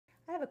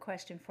I have a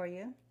question for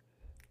you.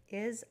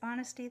 Is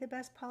honesty the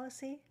best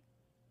policy?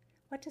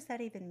 What does that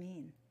even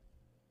mean?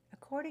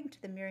 According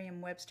to the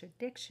Merriam-Webster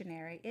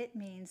dictionary, it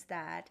means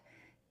that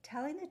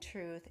telling the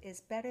truth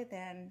is better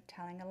than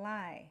telling a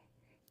lie,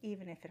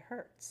 even if it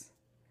hurts.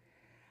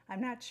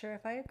 I'm not sure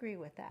if I agree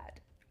with that,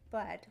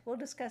 but we'll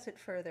discuss it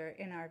further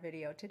in our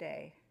video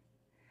today.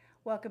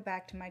 Welcome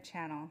back to my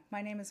channel.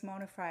 My name is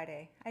Mona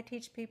Friday. I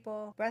teach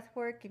people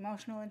breathwork,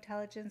 emotional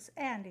intelligence,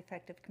 and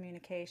effective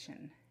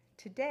communication.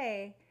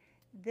 Today,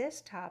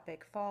 this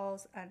topic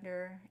falls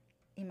under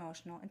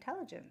emotional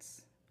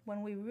intelligence.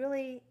 When we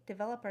really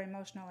develop our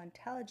emotional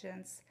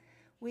intelligence,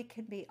 we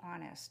can be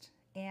honest.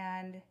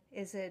 And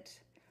is it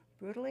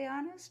brutally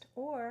honest,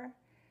 or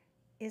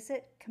is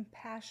it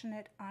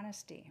compassionate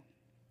honesty?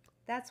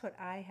 That's what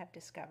I have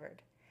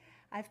discovered.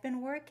 I've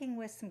been working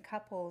with some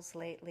couples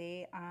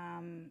lately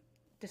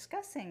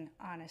discussing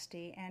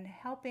honesty and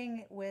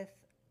helping with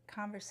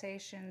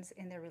conversations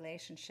in their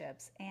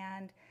relationships.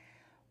 And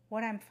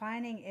what I'm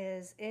finding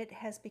is it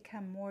has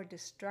become more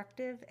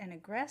destructive and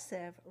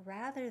aggressive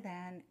rather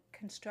than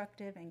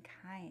constructive and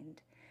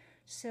kind.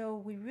 So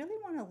we really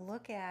want to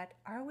look at,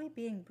 are we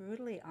being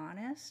brutally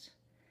honest,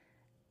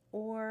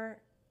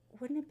 or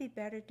wouldn't it be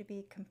better to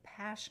be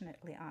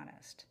compassionately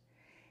honest?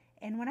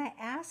 And when I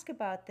ask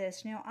about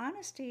this,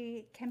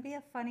 honesty can be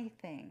a funny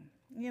thing,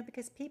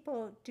 because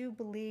people do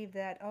believe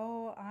that,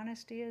 oh,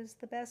 honesty is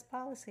the best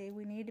policy.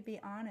 We need to be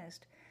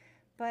honest.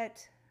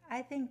 But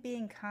I think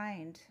being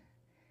kind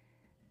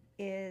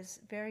is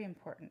very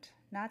important.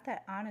 Not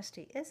that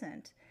honesty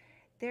isn't.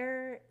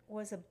 There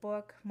was a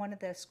book one of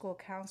the school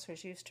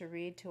counselors used to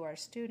read to our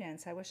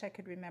students. I wish I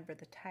could remember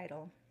the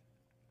title.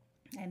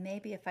 And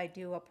maybe if I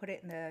do, I'll put it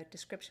in the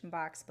description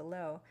box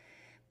below.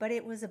 But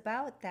it was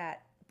about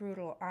that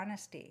brutal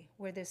honesty,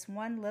 where this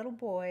one little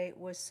boy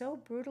was so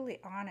brutally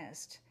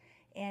honest,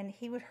 and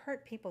he would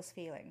hurt people's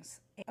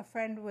feelings. A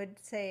friend would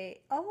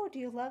say, "Oh, do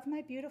you love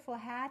my beautiful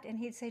hat?" And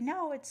he'd say,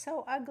 "No, it's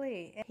so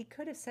ugly." And he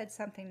could have said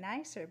something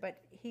nicer,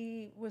 but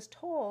he was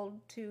told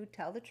to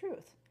tell the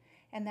truth.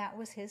 And that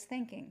was his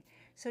thinking.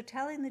 So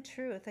telling the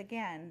truth,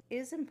 again,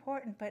 is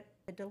important, but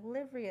the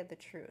delivery of the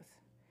truth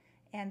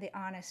and the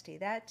honesty,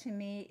 that to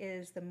me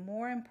is the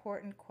more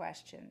important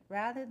question,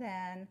 rather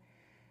than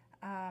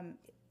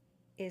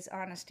is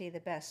honesty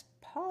the best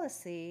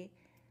policy?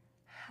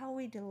 How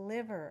we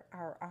deliver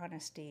our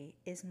honesty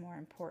is more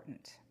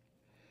important.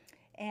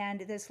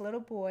 And this little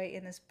boy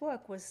in this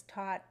book was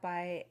taught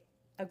by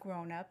a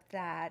grown-up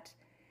that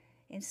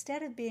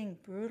instead of being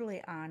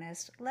brutally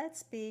honest,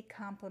 let's be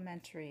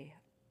complimentary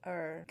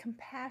or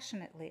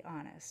compassionately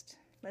honest.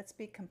 Let's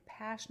be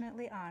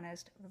compassionately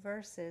honest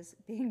versus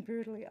being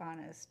brutally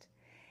honest.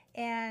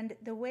 And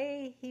the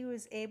way he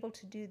was able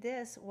to do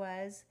this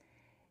was,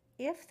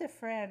 if the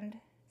friend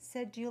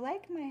said, "Do you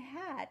like my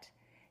hat?"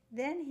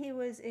 then he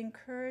was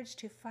encouraged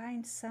to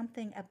find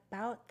something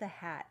about the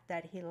hat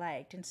that he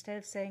liked, instead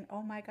of saying,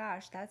 "Oh my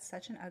gosh, that's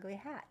such an ugly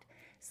hat."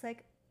 It's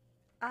like,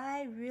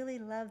 "I really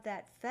love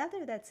that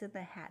feather that's in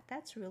the hat.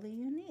 That's really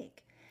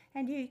unique."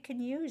 And you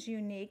can use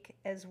unique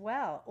as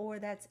well, or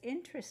that's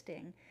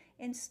interesting,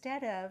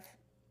 instead of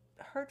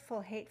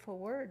hurtful, hateful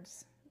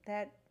words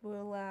that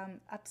will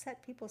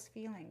upset people's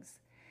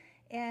feelings.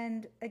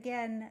 And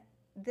again,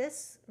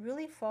 this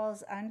really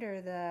falls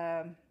under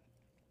the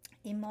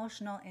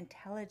emotional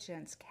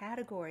intelligence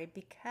category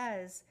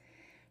because,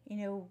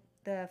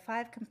 the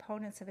 5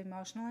 components of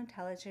emotional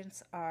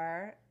intelligence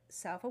are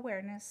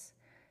self-awareness,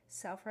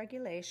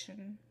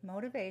 self-regulation,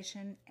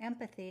 motivation,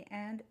 empathy,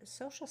 and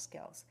social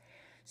skills.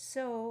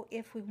 So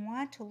if we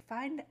want to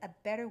find a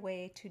better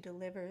way to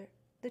deliver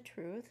the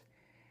truth,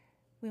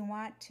 we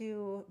want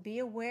to be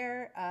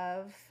aware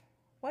of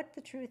what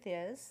the truth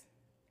is.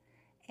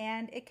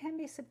 And it can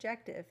be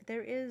subjective.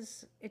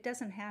 It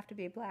doesn't have to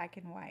be black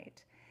and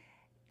white,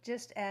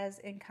 just as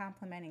in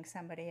complimenting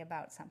somebody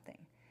about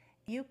something.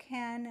 You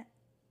can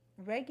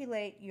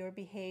regulate your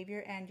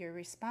behavior and your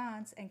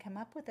response and come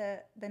up with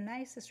the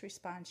nicest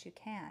response you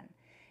can.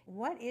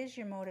 What is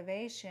your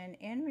motivation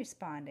in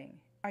responding?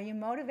 Are you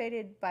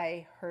motivated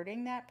by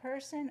hurting that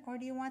person, or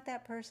do you want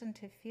that person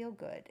to feel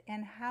good?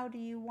 And how do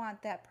you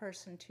want that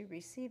person to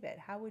receive it?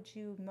 How would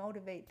you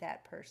motivate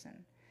that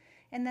person?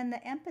 And then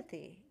the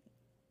empathy.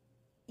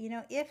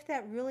 If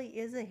that really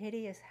is a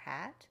hideous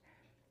hat,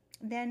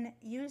 then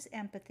use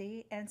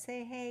empathy and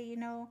say, "Hey,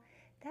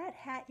 that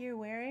hat you're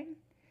wearing,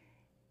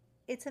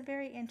 it's a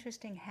very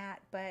interesting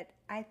hat, but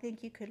I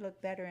think you could look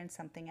better in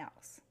something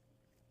else."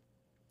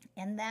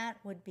 And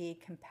that would be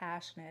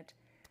compassionate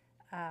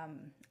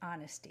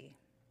honesty.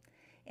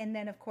 And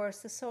then, of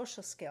course, the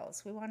social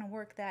skills. We want to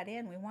work that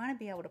in. We want to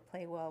be able to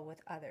play well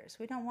with others.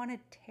 We don't want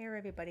to tear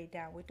everybody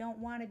down. We don't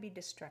want to be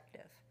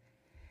destructive.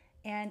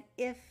 And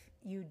if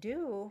you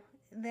do,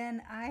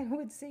 then I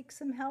would seek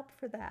some help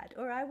for that.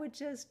 Or I would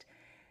just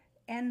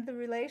end the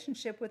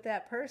relationship with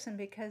that person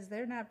because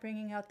they're not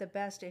bringing out the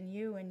best in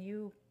you and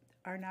you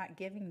are not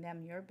giving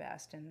them your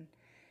best. And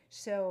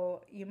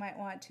so you might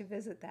want to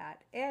visit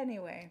that.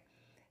 Anyway,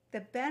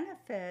 the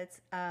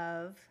benefits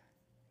of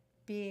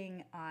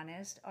being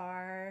honest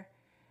are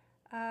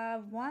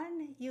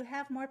you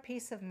have more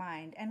peace of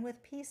mind. And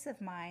with peace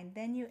of mind,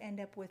 then you end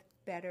up with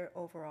better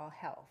overall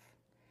health.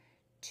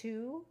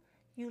 2,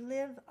 you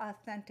live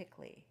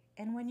authentically.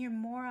 And when you're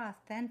more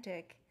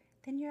authentic,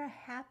 then you're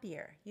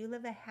happier. You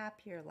live a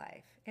happier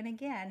life. And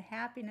again,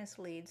 happiness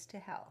leads to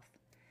health.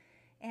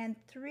 And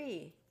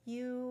 3,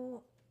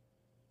 you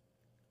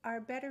are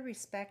better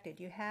respected.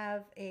 You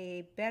have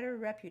a better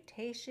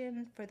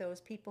reputation for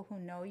those people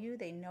who know you.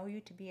 They know you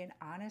to be an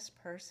honest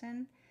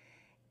person,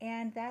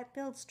 and that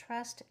builds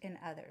trust in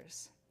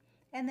others.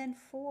 And then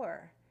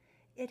 4,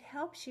 it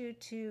helps you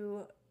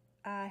to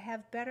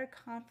have better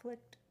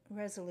conflict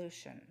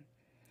resolution.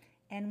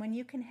 And when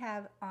you can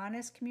have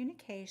honest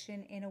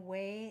communication in a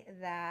way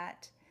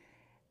that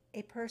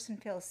a person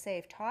feels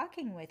safe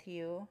talking with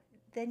you,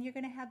 then you're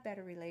going to have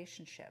better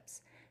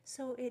relationships.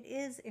 So it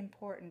is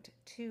important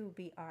to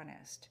be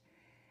honest.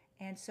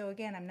 And so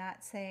again, I'm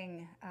not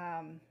saying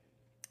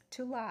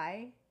to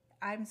lie.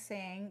 I'm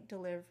saying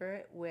deliver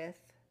it with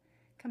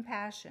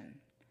compassion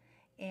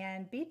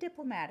and be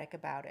diplomatic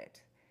about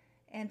it.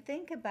 And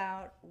think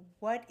about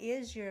what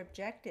is your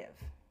objective.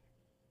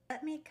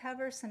 Let me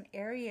cover some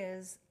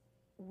areas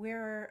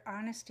where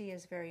honesty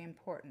is very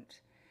important.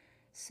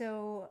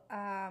 So,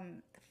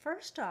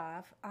 first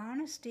off,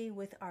 honesty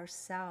with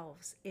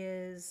ourselves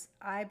is,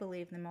 I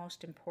believe, the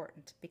most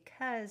important,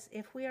 because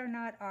if we are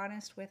not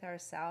honest with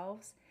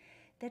ourselves,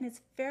 then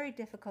it's very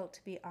difficult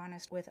to be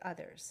honest with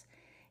others.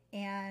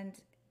 And,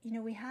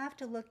 we have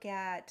to look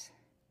at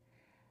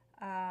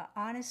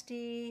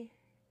honesty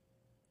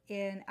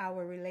in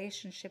our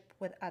relationship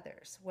with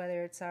others,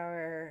 whether it's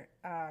our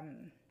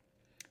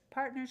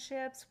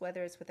partnerships,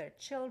 whether it's with our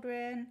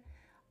children,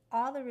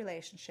 all the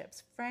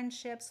relationships,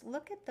 friendships.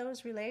 Look at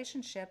those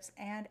relationships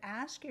and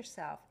ask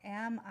yourself,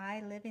 am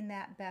I living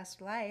that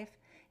best life?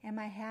 Am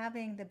I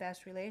having the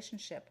best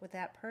relationship with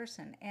that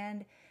person?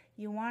 And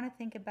you want to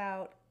think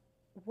about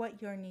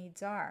what your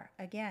needs are.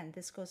 Again,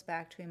 this goes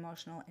back to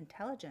emotional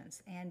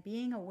intelligence and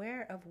being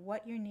aware of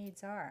what your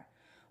needs are.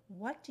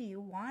 What do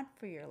you want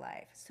for your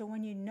life? So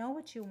when you know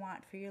what you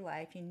want for your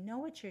life, you know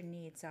what your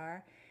needs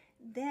are,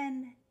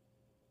 then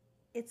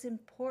it's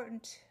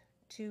important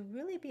to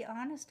really be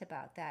honest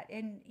about that.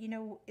 And,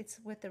 it's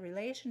with the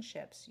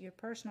relationships, your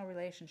personal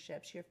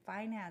relationships, your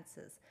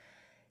finances.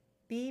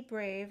 Be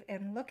brave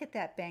and look at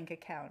that bank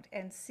account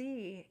and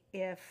see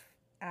if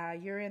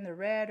you're in the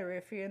red or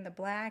if you're in the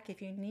black, if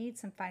you need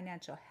some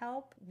financial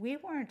help. We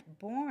weren't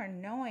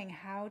born knowing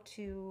how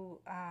to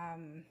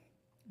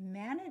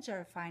manage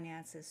our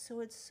finances. So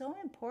it's so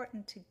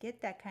important to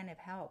get that kind of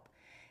help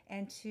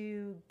and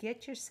to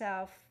get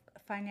yourself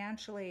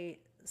financially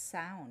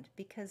sound,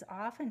 because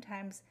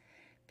oftentimes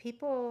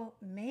people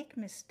make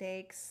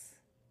mistakes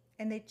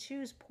and they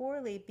choose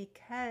poorly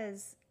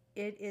because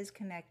it is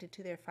connected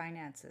to their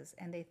finances,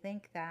 and they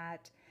think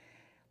that,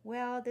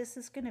 well, this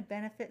is going to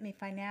benefit me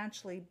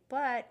financially,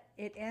 but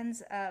it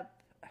ends up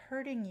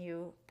hurting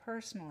you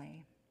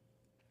personally.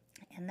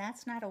 And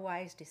that's not a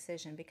wise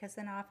decision, because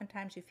then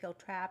oftentimes you feel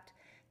trapped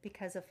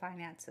because of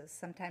finances.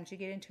 Sometimes you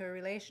get into a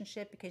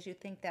relationship because you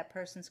think that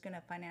person's going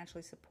to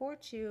financially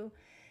support you,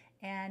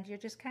 and you're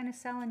just kind of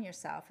selling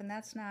yourself, and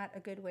that's not a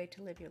good way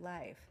to live your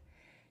life.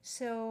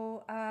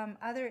 So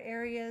other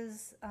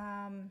areas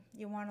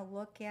you want to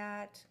look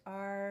at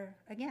are,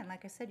 again,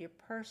 like I said, your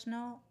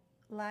personal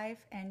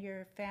life and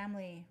your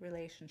family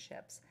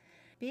relationships.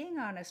 Being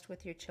honest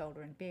with your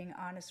children, being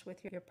honest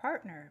with your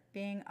partner,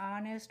 being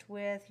honest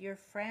with your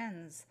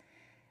friends.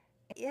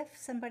 If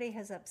somebody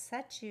has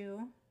upset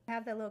you,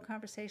 have that little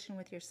conversation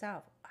with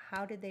yourself.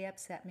 How did they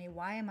upset me?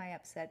 Why am I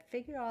upset?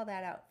 Figure all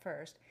that out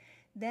first.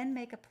 Then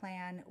make a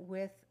plan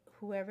with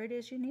whoever it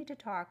is you need to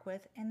talk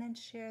with, and then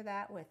share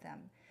that with them.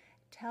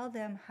 Tell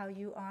them how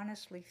you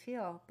honestly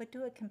feel, but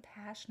do it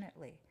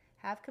compassionately.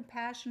 Have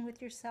compassion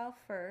with yourself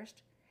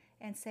first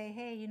and say,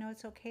 hey,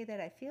 it's okay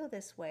that I feel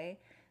this way.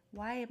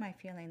 Why am I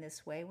feeling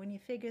this way? When you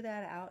figure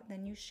that out,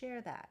 then you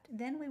share that.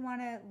 Then we want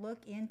to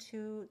look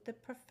into the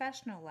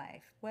professional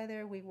life,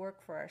 whether we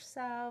work for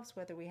ourselves,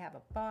 whether we have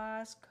a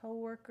boss,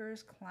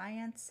 coworkers,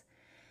 clients.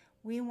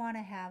 We want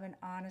to have an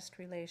honest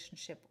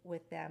relationship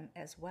with them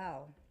as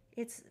well.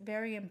 It's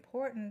very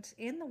important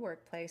in the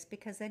workplace,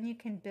 because then you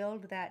can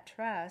build that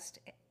trust.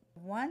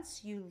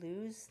 Once you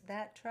lose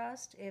that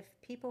trust, if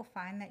people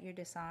find that you're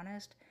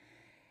dishonest,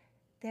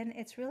 then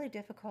it's really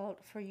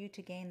difficult for you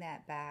to gain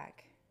that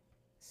back.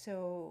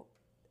 So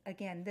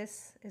again,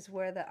 this is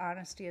where the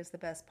honesty is the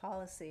best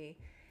policy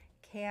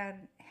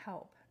can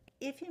help.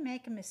 If you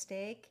make a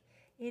mistake,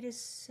 it is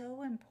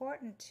so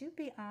important to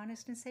be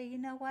honest and say, you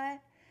know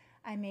what?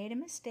 I made a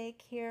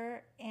mistake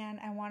here and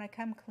I want to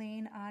come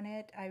clean on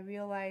it. I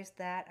realized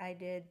that I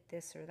did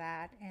this or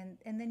that. And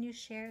then you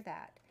share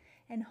that.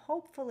 And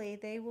hopefully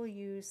they will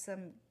use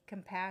some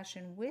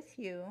compassion with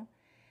you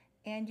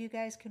and you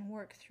guys can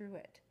work through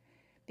it.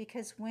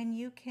 Because when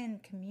you can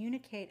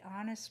communicate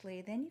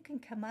honestly, then you can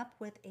come up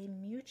with a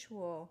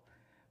mutual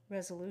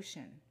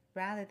resolution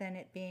rather than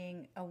it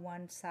being a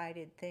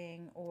one-sided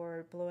thing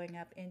or blowing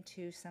up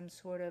into some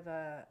sort of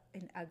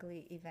an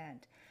ugly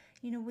event.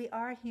 You know, we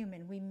are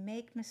human, we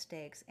make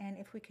mistakes, and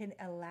if we can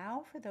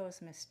allow for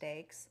those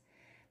mistakes,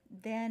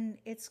 then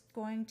it's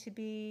going to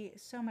be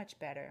so much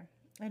better.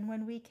 And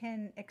when we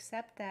can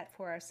accept that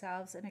for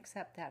ourselves and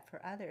accept that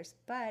for others,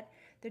 but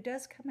there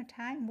does come a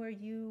time where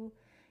you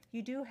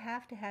do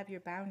have to have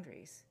your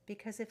boundaries,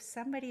 because if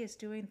somebody is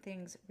doing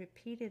things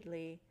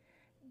repeatedly,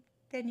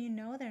 then you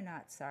know they're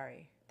not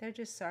sorry. They're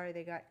just sorry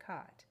they got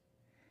caught.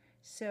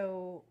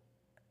 So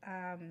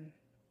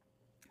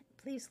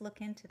please look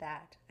into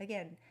that.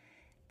 Again,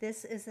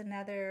 this is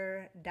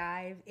another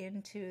dive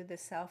into the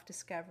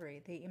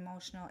self-discovery, the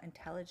emotional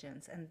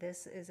intelligence, and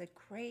this is a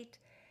great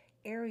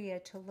area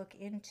to look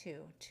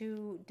into,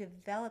 to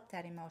develop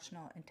that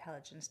emotional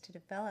intelligence, to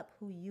develop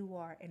who you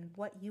are and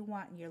what you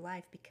want in your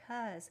life,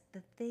 because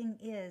the thing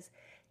is,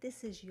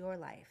 this is your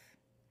life.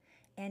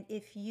 And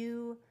if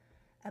you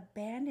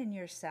abandon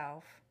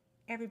yourself,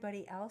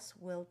 everybody else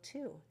will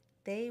too.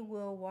 They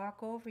will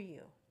walk over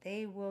you.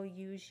 They will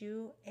use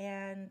you,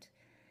 and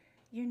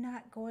you're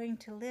not going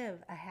to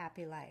live a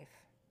happy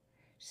life.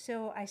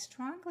 So I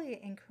strongly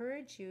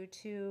encourage you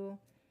to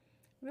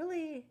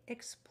really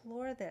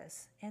explore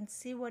this and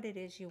see what it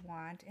is you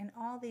want in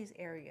all these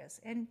areas.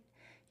 And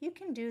you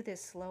can do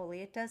this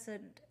slowly. It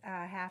doesn't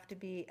have to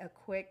be a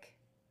quick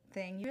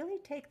thing. You really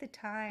take the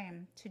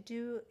time to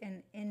do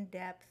an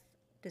in-depth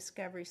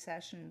discovery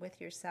session with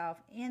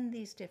yourself in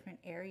these different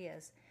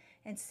areas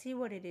and see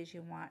what it is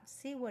you want,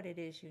 see what it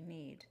is you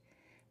need.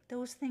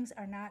 Those things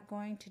are not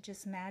going to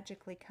just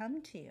magically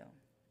come to you.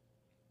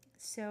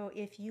 So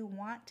if you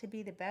want to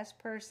be the best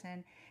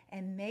person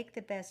and make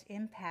the best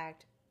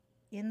impact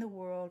in the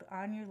world,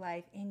 on your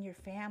life, in your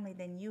family,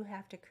 then you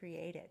have to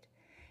create it.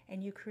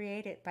 And you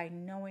create it by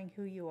knowing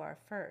who you are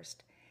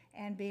first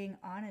and being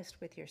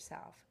honest with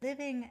yourself.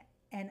 Living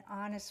an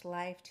honest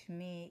life, to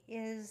me,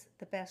 is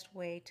the best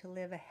way to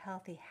live a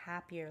healthy,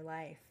 happier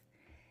life.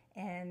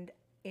 And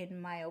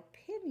in my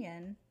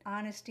opinion,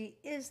 honesty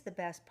is the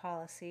best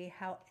policy.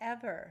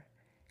 However,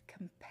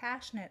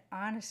 compassionate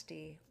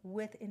honesty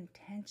with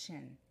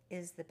intention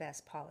is the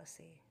best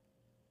policy.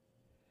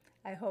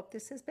 I hope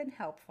this has been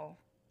helpful.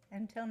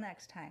 Until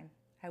next time,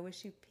 I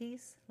wish you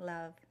peace,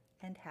 love,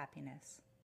 and happiness.